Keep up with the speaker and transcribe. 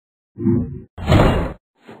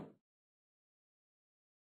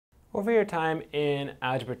Over your time in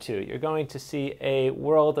Algebra 2, you're going to see a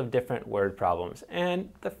world of different word problems. And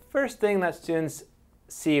the first thing that students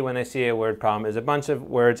see when they see a word problem is a bunch of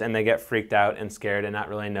words and they get freaked out and scared and not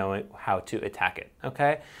really knowing how to attack it,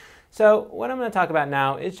 okay? So what I'm going to talk about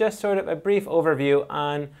now is just sort of a brief overview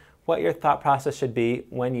on what your thought process should be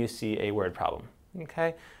when you see a word problem,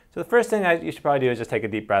 okay? So the first thing you should probably do is just take a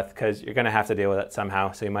deep breath because you're going to have to deal with it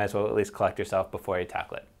somehow, so you might as well at least collect yourself before you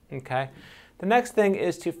tackle it, okay? The next thing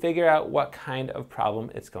is to figure out what kind of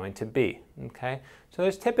problem it's going to be, okay? So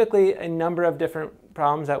there's typically a number of different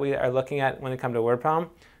problems that we are looking at when it comes to a word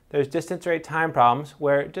problem. There's distance, rate, time problems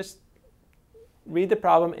where just read the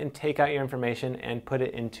problem and take out your information and put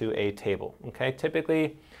it into a table, okay?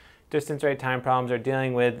 Typically, distance, rate, time problems are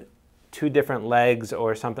dealing with two different legs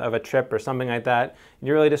or something of a trip or something like that.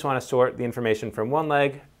 You really just want to sort the information from one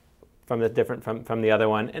leg from the other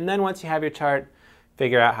one. And then once you have your chart,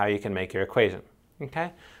 figure out how you can make your equation,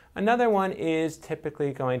 okay? Another one is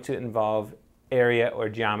typically going to involve area or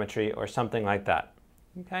geometry or something like that,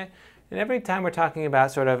 okay? And every time we're talking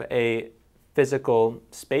about sort of a physical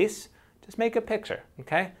space, just make a picture,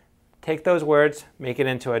 okay? Take those words, make it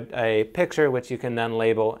into a picture which you can then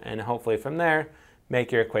label, and hopefully from there,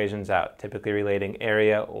 make your equations out, typically relating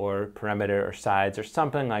area or perimeter or sides or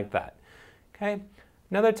something like that, okay?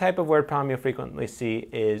 Another type of word problem you'll frequently see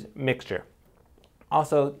is mixture.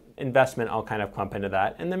 Also, investment all kind of clump into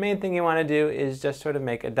that. And the main thing you want to do is just sort of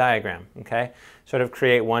make a diagram, okay? Sort of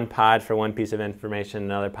create one pod for one piece of information,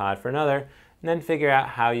 another pod for another, and then figure out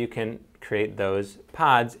how you can create those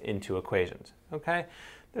pods into equations, okay?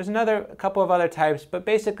 There's a couple of other types, but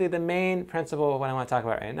basically the main principle of what I want to talk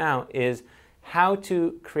about right now is how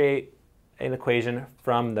to create an equation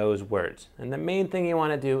from those words. And the main thing you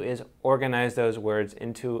want to do is organize those words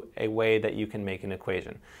into a way that you can make an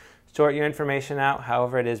equation. Sort your information out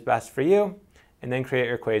however it is best for you, and then create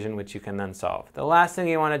your equation which you can then solve. The last thing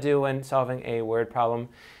you want to do when solving a word problem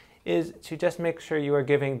is to just make sure you are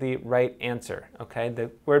giving the right answer, okay? The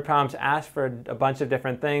word problems ask for a bunch of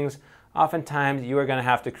different things. Oftentimes you are going to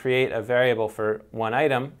have to create a variable for one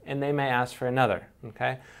item, and they may ask for another,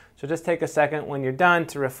 okay? So just take a second when you're done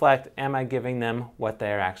to reflect, am I giving them what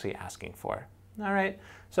they are actually asking for? All right,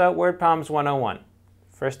 so word problems 101.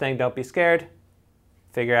 First thing, don't be scared.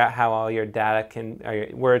 Figure out how all your data or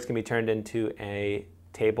your words can be turned into a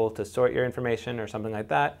table to sort your information or something like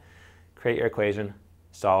that. Create your equation,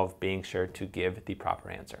 solve, being sure to give the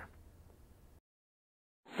proper answer.